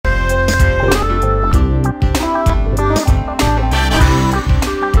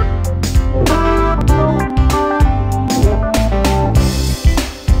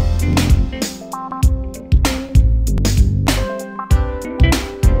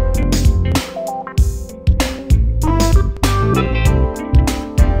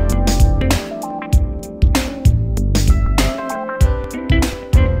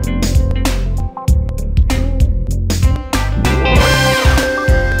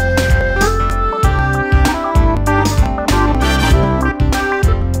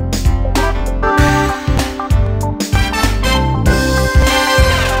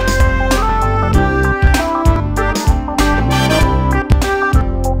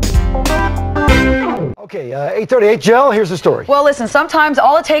Okay, 838 Jill, here's the story. Well, listen, sometimes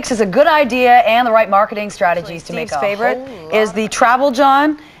all it takes is a good idea and the right marketing strategies to make Steve's favorite is the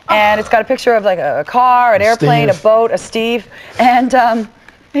TravelJohn, and it's got a picture of like a car, an airplane, a boat, a Steve, and I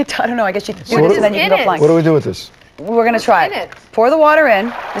don't know, I guess you do this and then you can go flying. What do we do with this? We're going to try it. Pour the water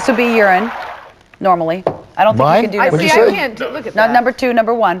in. This would be urine, normally. I don't think you can do this. I can't look at that. Not number 2,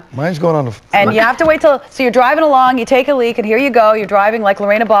 number 1. Mine's going on the... And you have to wait till, so you're driving along, you take a leak, and here you go. You're driving like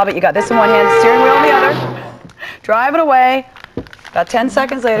Lorena Bobbitt. You got this in one hand, steering wheel in the other. Driving away. About 10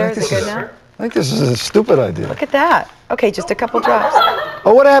 seconds later. Is it good now? I think this is a stupid idea. Look at that. Okay, just a couple drops.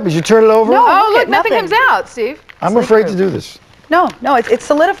 Oh, what happens? You turn it over? No, look, nothing comes out, Steve. I'm afraid to do this. No, it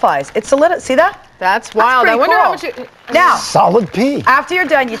solidifies. See that? That's wild. I wonder how much it... Now, solid pee. After you're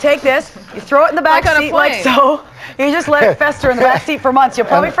done, you take this, you throw it in the back seat like so. You just let it fester in the back seat for months. You'll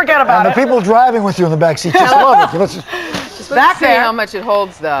probably forget about it. And the people driving with you in the back seat just love it. Just back there. See how much it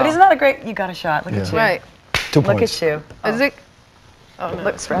holds, though. But isn't that a great... You got a shot. Look at you. Right. 2 points. Look at you. Is it... Oh, no.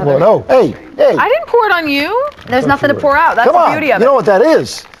 Looks rather... No. Hey. I didn't pour it on you. There's nothing to pour out. That's the beauty of it. You know what that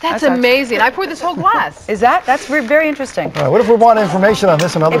is? That's amazing. I poured this whole glass. Is that? That's very interesting. All right, what if we want information on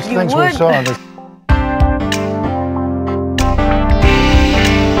this and other things we saw on this?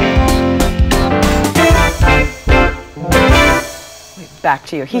 Back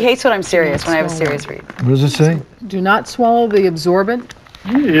to you. He hates when I'm serious, when I have a serious read. What does it say? Do not swallow the absorbent.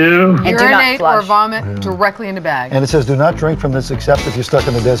 And urinate or vomit directly into bag. And it says do not drink from this except if you're stuck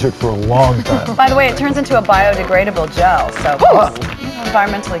in the desert for a long time. By the way, it turns into a biodegradable gel, so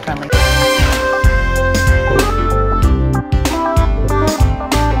environmentally friendly.